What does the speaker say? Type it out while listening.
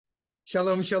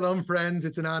Shalom, shalom, friends.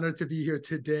 It's an honor to be here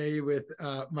today with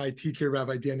my teacher,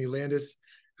 Rabbi Danny Landis,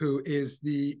 who is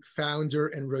the founder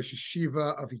and Rosh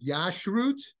Yeshiva of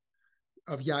Yashrut.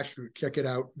 Check it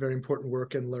out. Very important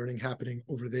work and learning happening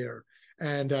over there.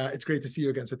 And it's great to see you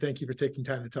again. So thank you for taking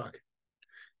time to talk.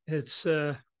 It's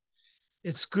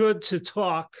good to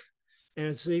talk, and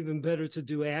it's even better to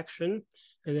do action.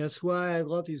 And that's why I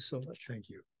love you so much. Thank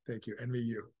you. Thank you. And me,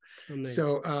 you. Amen.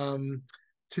 So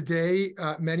today,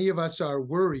 many of us are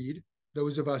worried,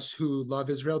 those of us who love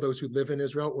Israel, those who live in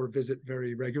Israel or visit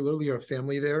very regularly or have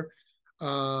family there,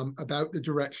 about the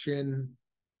direction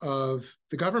of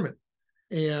the government.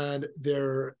 And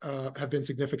there have been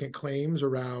significant claims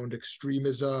around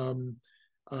extremism,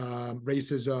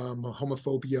 racism,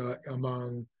 homophobia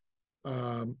among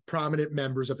prominent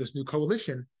members of this new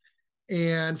coalition.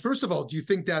 And first of all, do you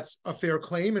think that's a fair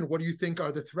claim? And what do you think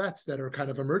are the threats that are kind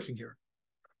of emerging here?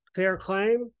 Fair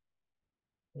claim?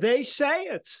 They say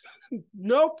it.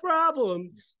 No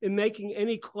problem in making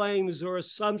any claims or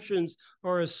assumptions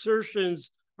or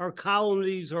assertions or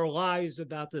calumnies or lies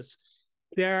about this.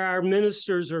 There are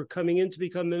ministers or coming in to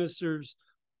become ministers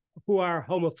who are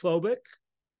homophobic,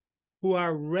 who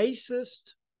are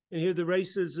racist, and here the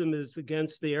racism is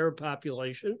against the Arab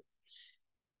population.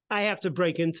 I have to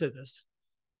break into this.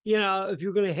 You know, if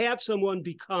you're going to have someone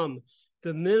become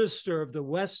the minister of the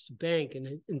West Bank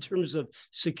in terms of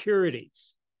security,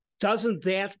 doesn't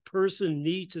that person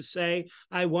need to say,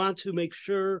 I want to make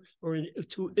sure or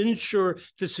to ensure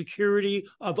the security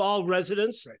of all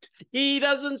residents? Right. He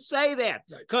doesn't say that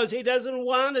because he doesn't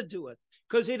want to do it,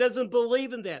 because he doesn't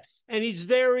believe in that. And he's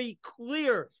very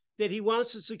clear that he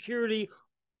wants the security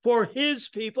for his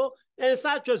people. And it's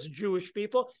not just Jewish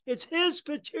people. It's his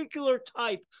particular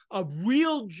type of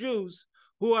real Jews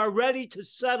who are ready to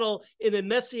settle in a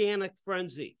messianic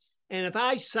frenzy. And if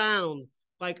I sound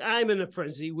like I'm in a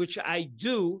frenzy, which I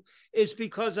do, is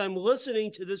because I'm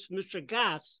listening to this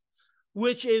mishagas,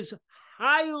 which is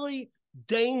highly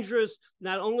dangerous,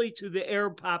 not only to the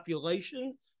Arab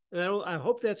population, and I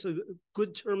hope that's a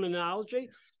good terminology.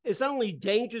 It's not only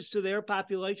dangerous to their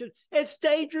population, it's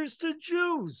dangerous to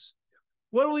Jews.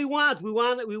 What do we want? We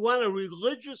want a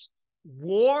religious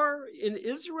war in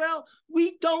Israel?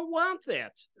 We don't want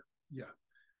that. Yeah,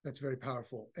 that's very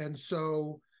powerful. And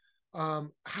so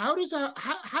how does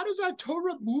our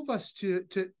Torah move us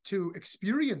to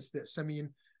experience this? I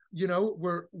mean, you know,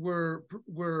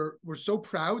 we're so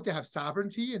proud to have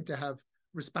sovereignty and to have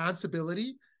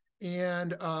responsibility,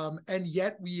 and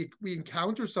yet we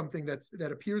encounter something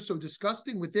that appears so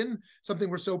disgusting within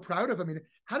something we're so proud of. I mean,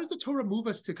 how does the Torah move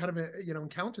us to kind of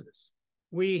encounter this?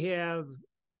 We have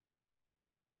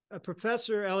a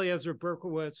professor, Eliezer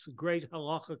Berkowitz, a great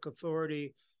halachic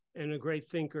authority and a great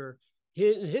thinker.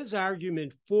 His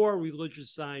argument for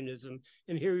religious Zionism,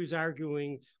 and here he's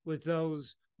arguing with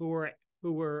those who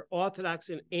were Orthodox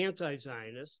and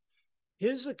anti-Zionist.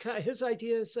 His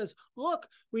idea says, look,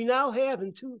 we now have,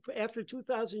 after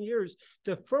 2,000 years,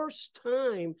 the first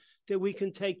time that we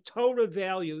can take Torah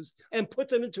values and put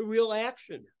them into real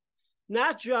action.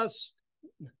 Not just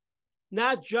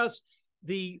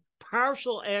the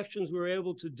partial actions we were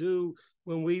able to do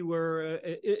when we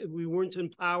weren't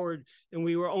empowered and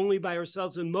we were only by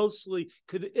ourselves, and mostly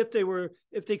if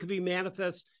they could be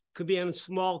manifest, could be on a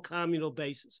small communal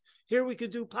basis. Here we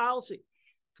could do policy.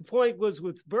 The point was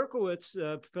with Berkowitz,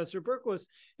 Professor Berkowitz,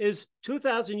 is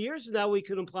 2,000 years now we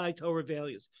can apply Torah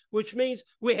values, which means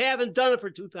we haven't done it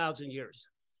for 2,000 years.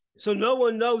 So no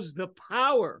one knows the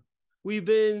power. We've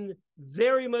been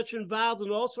very much involved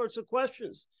in all sorts of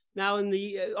questions. Now,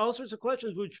 all sorts of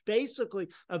questions which basically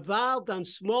evolved on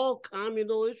small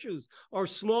communal issues or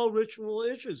small ritual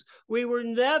issues. We were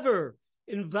never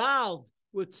involved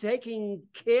with taking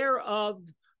care of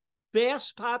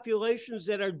vast populations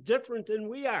that are different than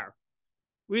we are.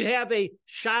 We'd have a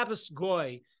Shabbos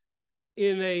goy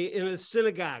in a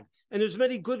synagogue, and there's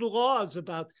many good laws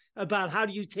about how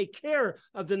do you take care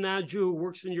of the non-Jew who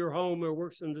works in your home or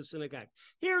works in the synagogue.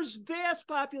 Here's vast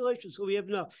populations, so we have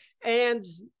no. And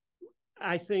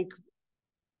I think,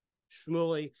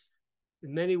 Shmuly,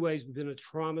 in many ways, we've been a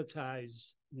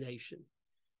traumatized nation.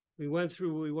 We went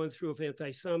through of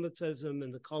anti-Semitism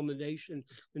and the culmination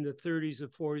in the 30s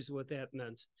and 40s of what that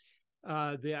meant.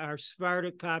 Our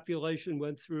Sephardic population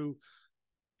went through,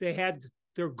 they had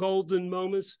their golden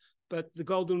moments, but the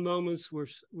golden moments were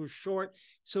short.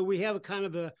 So we have a kind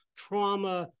of a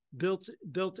trauma built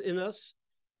in us.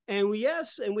 And we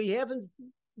haven't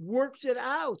worked it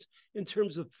out in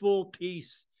terms of full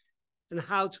peace and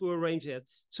how to arrange that.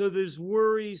 So there's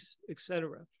worries,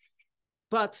 etc.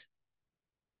 But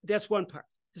that's one part.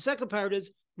 The second part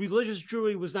is religious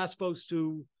Jewry was not supposed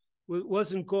to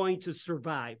wasn't going to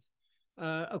survive.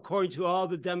 According to all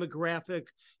the demographic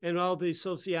and all the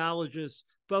sociologists,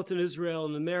 both in Israel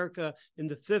and America in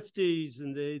the 50s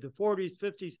and the 40s,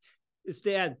 50s, it's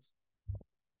dead.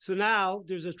 So now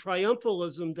there's a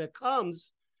triumphalism that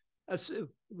comes,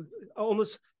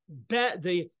 almost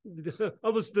the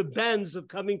bends of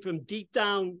coming from deep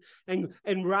down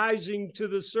and rising to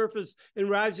the surface and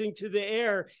rising to the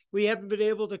air. We haven't been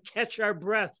able to catch our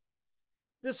breath.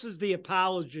 This is the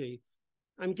apology.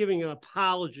 I'm giving an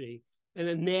apology, an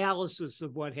analysis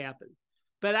of what happened.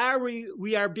 But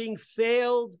we are being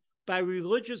failed by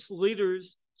religious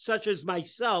leaders such as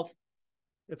myself,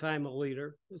 if I'm a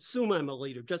leader, assume I'm a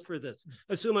leader, just for this,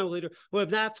 assume I'm a leader, who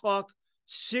have not talked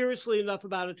seriously enough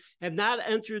about it, have not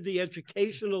entered the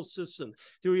educational system.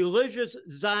 The religious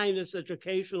Zionist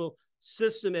educational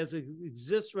system as it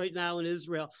exists right now in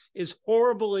Israel is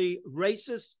horribly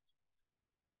racist.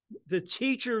 The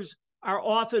teachers are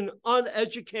often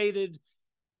uneducated.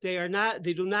 They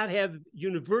do not have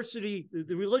university,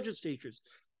 the religious teachers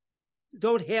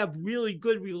don't have really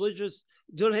good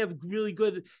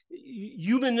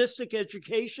humanistic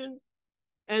education.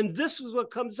 And this is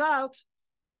what comes out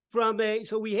from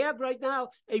so we have right now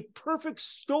a perfect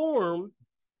storm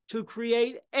to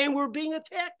create, and we're being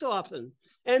attacked often.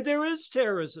 And there is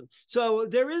terrorism. So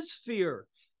there is fear.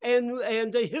 And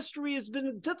the history has been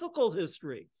a difficult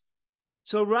history.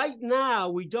 So right now,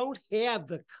 we don't have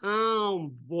the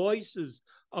calm voices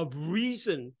of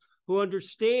reason who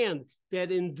understand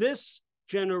that in this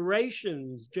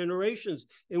generations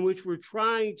in which we're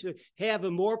trying to have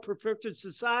a more perfected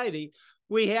society,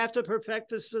 we have to perfect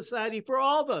the society for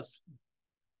all of us.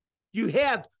 You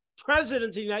have President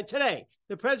of the United today,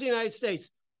 the President of the United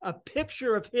States, a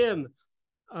picture of him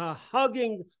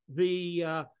hugging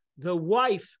the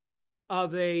wife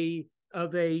of a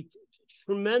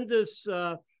tremendous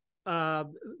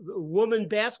woman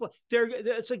basketball.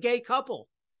 It's a gay couple.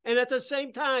 And at the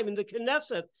same time, in the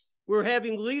Knesset, we're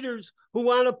having leaders who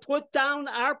want to put down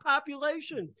our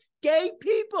population. Gay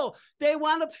people, they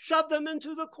want to shove them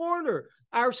into the corner.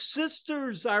 Our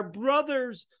sisters, our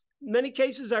brothers, in many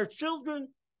cases, our children.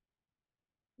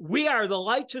 We are the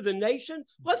light to the nation.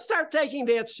 Let's start taking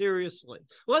that seriously.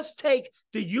 Let's take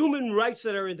the human rights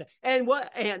that are in there.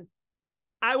 And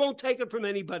I won't take it from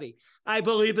anybody. I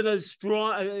believe in a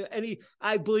strong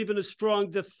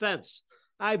defense.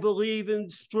 I believe in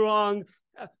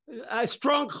a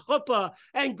strong chuppah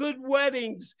and good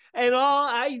weddings and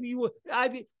all. You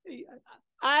want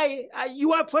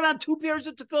to put on 2 pairs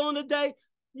of tefillin a day?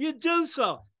 You do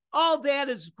so. All that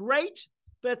is great,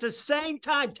 but at the same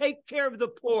time, take care of the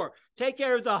poor, take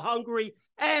care of the hungry,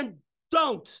 and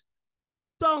don't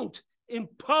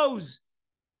impose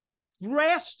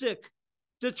drastic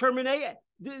determination.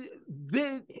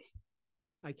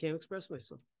 I can't express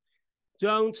myself.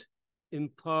 Don't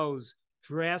impose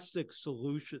drastic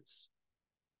solutions.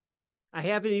 I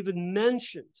haven't even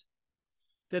mentioned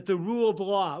that the rule of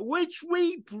law, which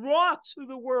we brought to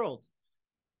the world,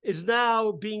 is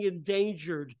now being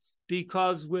endangered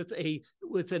because with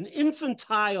an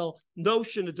infantile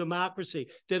notion of democracy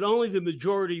that only the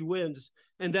majority wins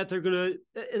and that they're going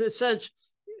to, in a sense,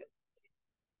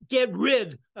 get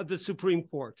rid of the Supreme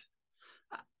Court.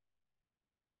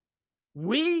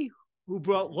 We who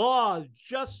brought law,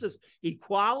 justice,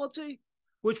 equality,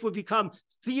 which would become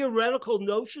theoretical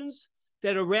notions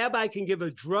that a rabbi can give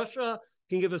a drusha,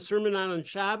 can give a sermon on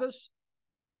Shabbos.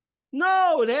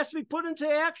 No, it has to be put into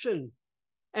action.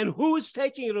 And who is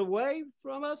taking it away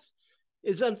from us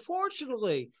is,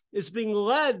 unfortunately, is being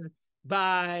led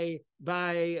by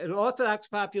an Orthodox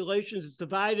population that's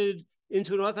divided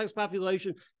into an Orthodox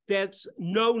population that's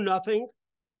know-nothing.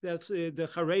 That's the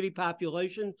Haredi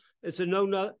population. It's a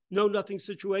know-nothing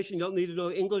situation. You don't need to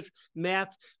know English,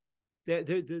 math.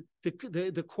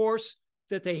 The course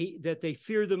that they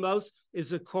fear the most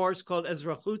is a course called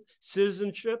Ezrachut,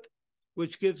 citizenship,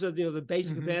 which gives us the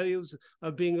basic values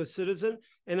of being a citizen.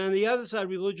 And on the other side,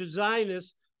 religious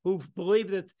Zionists who believe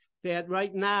that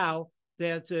right now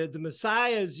that the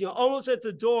Messiah is almost at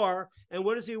the door. And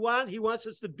what does he want? He wants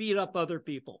us to beat up other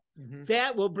people.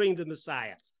 That will bring the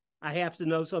Messiah. I have to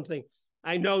know something.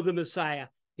 I know the Messiah.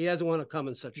 He doesn't want to come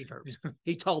in such terms.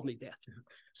 He told me that.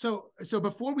 So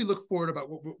before we look forward about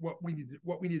what we need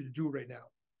to do right now,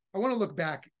 I want to look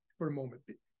back for a moment.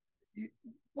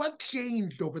 What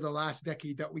changed over the last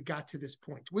decade that we got to this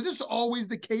point? Was this always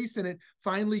the case and it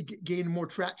finally gained more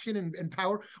traction and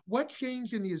power? What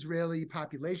changed in the Israeli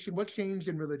population? What changed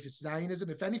in religious Zionism,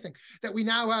 if anything, that we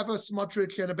now have a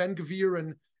Smotrich and a Ben Gvir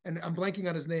and I'm blanking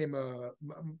on his name,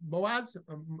 Maoz?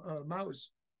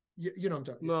 You know what I'm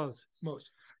talking about.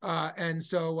 Most. And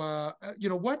so,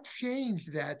 what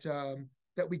changed that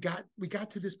that we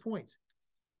got to this point?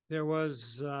 There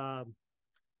was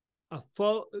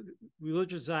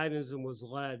religious Zionism was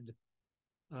led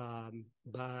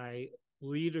by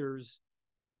leaders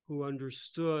who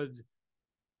understood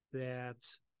that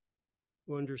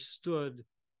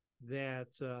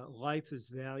life is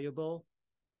valuable,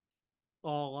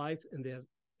 all life, and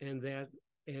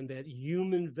that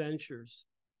human ventures,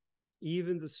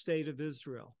 even the state of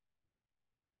Israel,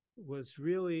 was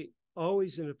really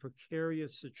always in a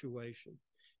precarious situation.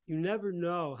 You never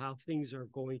know how things are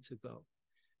going to go.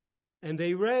 And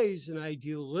they raised an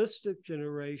idealistic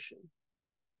generation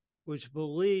which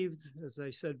believed, as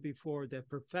I said before, that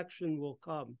perfection will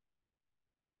come.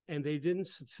 And they didn't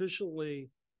sufficiently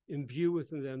imbue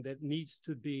within them that needs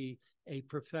to be a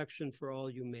perfection for all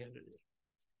humanity.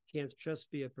 Can't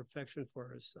just be a perfection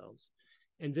for ourselves.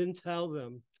 And didn't tell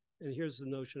them, and here's the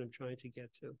notion I'm trying to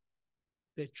get to,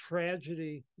 that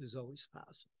tragedy is always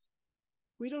possible.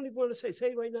 We don't even want to say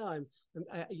it right now.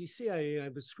 I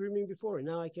was screaming before, and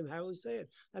now I can hardly say it.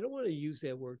 I don't want to use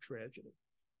that word tragedy.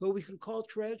 But we can cause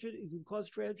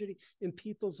tragedy in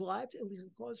people's lives, and we can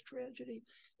cause tragedy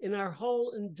in our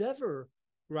whole endeavor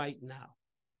right now.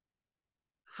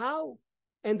 How?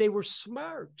 And they were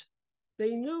smart.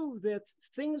 They knew that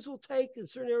things will take, in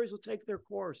certain areas will take their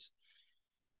course.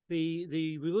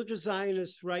 The religious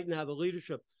Zionists right now, the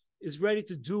leadership, is ready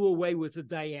to do away with the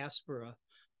diaspora.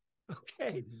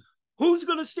 Okay, who's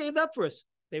going to stand up for us?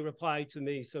 They replied to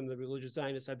me, some of the religious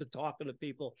Zionists. I've been talking to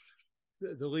people,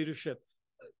 the leadership.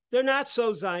 They're not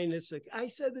so Zionistic. I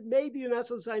said that maybe you're not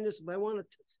so Zionistic, but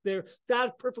they're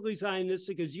not perfectly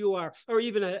Zionistic as you are, or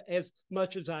even as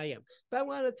much as I am. But I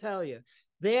want to tell you,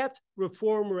 that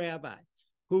Reform rabbi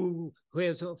who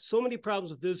has so many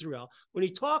problems with Israel, when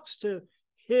he talks to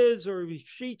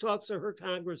she talks to her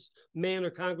congressman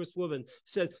or congresswoman,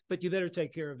 says, but you better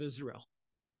take care of Israel.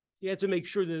 You have to make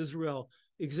sure that Israel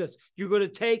exists. You're going to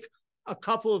take a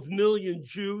couple of million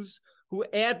Jews who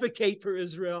advocate for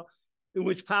Israel, in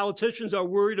which politicians are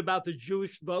worried about the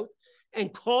Jewish vote,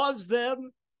 and cause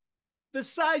them,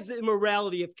 besides the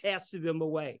immorality of casting them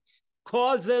away,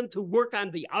 cause them to work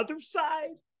on the other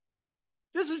side.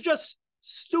 This is just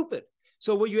stupid.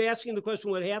 So when you're asking the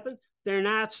question, what happened? They're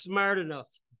not smart enough.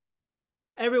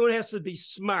 Everyone has to be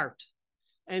smart,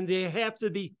 and they have to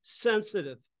be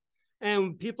sensitive,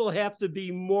 and people have to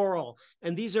be moral.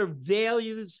 And these are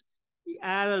values.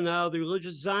 I don't know, the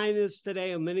religious Zionists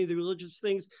today and many of the religious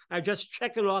things are just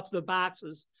checking off the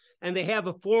boxes, and they have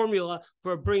a formula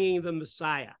for bringing the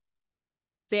Messiah.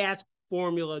 That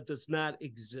formula does not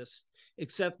exist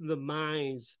except in the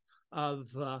minds of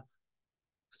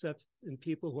except in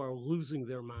people who are losing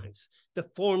their minds. The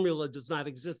formula does not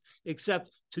exist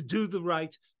except to do the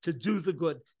right, to do the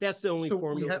good. That's the only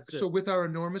formula. So with our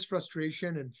enormous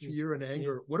frustration and fear and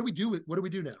anger, what do we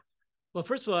do now? Well,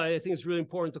 first of all, I think it's really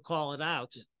important to call it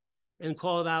out, and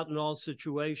call it out in all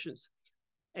situations.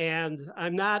 And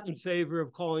I'm not in favor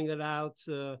of calling it out.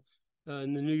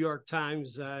 In the New York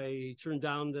Times, I turned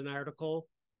down an article.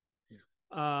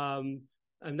 Yeah.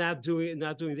 I'm not doing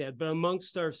that, but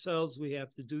amongst ourselves, we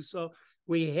have to do so.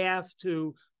 We have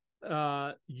to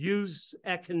use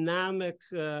economic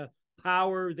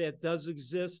power that does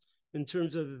exist in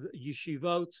terms of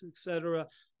yeshivot, et cetera,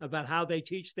 about how they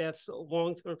teach. That's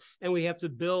long term, and we have to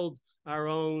build our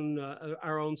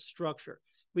own structure.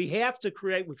 We have to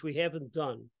create, which we haven't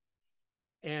done,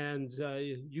 and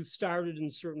you've started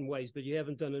in certain ways, but you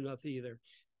haven't done enough either,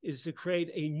 is to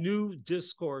create a new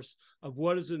discourse of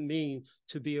what does it mean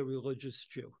to be a religious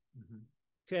Jew. Mm-hmm.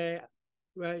 Okay,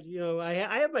 right?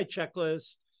 I have my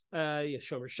checklist,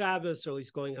 Shomer Shabbos, so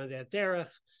he's going on that derech,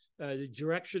 the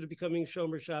direction of becoming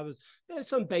Shomer Shabbos,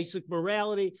 some basic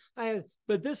morality.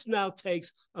 But this now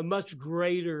takes a much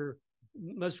greater,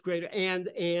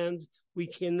 and we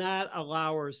cannot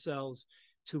allow ourselves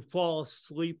to fall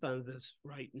asleep on this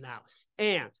right now.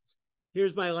 And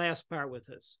here's my last part with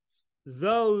this.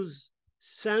 Those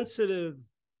sensitive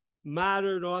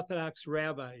modern Orthodox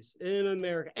rabbis in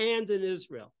America and in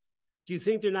Israel, do you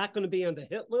think they're not going to be on the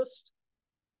hit list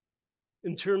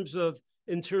in terms of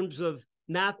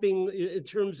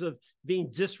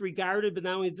being disregarded, but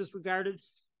not only disregarded,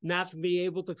 not to be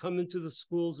able to come into the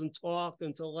schools and talk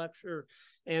and to lecture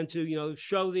and to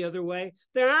show the other way?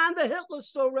 They're on the hit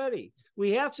list already.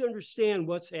 We have to understand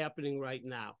what's happening right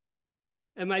now.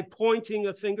 Am I pointing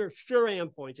a finger? Sure, I am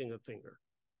pointing a finger.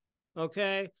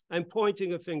 Okay? I'm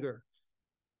pointing a finger.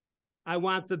 I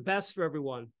want the best for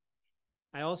everyone.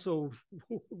 I also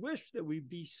wish that we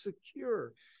be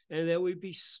secure and that we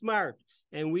be smart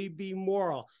and we be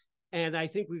moral. And I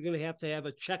think we're going to have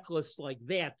a checklist like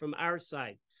that from our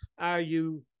side. Are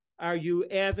you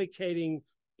advocating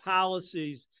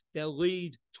policies that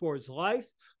lead towards life,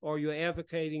 or are you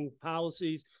advocating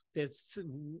policies that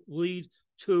lead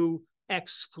to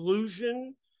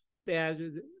exclusion, that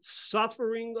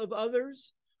suffering of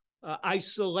others,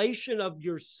 isolation of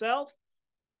yourself?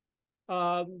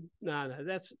 No,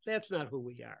 that's not who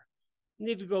we are. We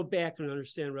need to go back and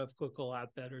understand Rav Kook a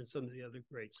lot better and some of the other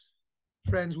greats.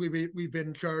 Friends, we've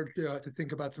been charged to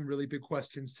think about some really big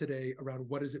questions today around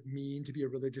what does it mean to be a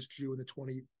religious Jew in the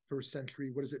 21st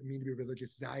century? What does it mean to be a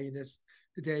religious Zionist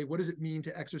today? What does it mean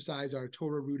to exercise our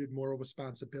Torah-rooted moral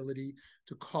responsibility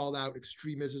to call out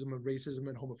extremism and racism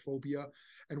and homophobia?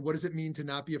 And what does it mean to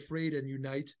not be afraid and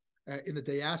unite in the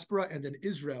diaspora and in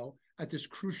Israel at this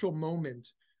crucial moment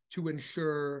to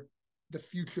ensure the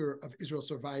future of Israel's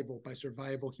survival? By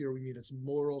survival here, we mean its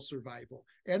moral survival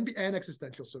and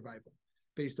existential survival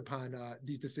based upon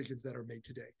these decisions that are made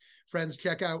today. Friends,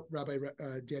 check out Rabbi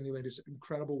Danny Landis'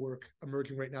 incredible work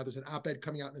emerging right now. There's an op-ed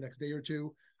coming out in the next day or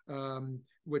two,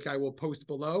 which I will post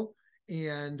below.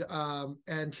 And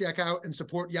check out and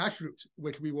support Yashrut,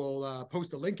 which we will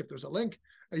post a link. If there's a link,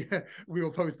 we will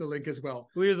post the link as well.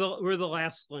 We're the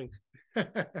last link.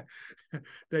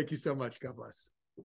 Thank you so much. God bless.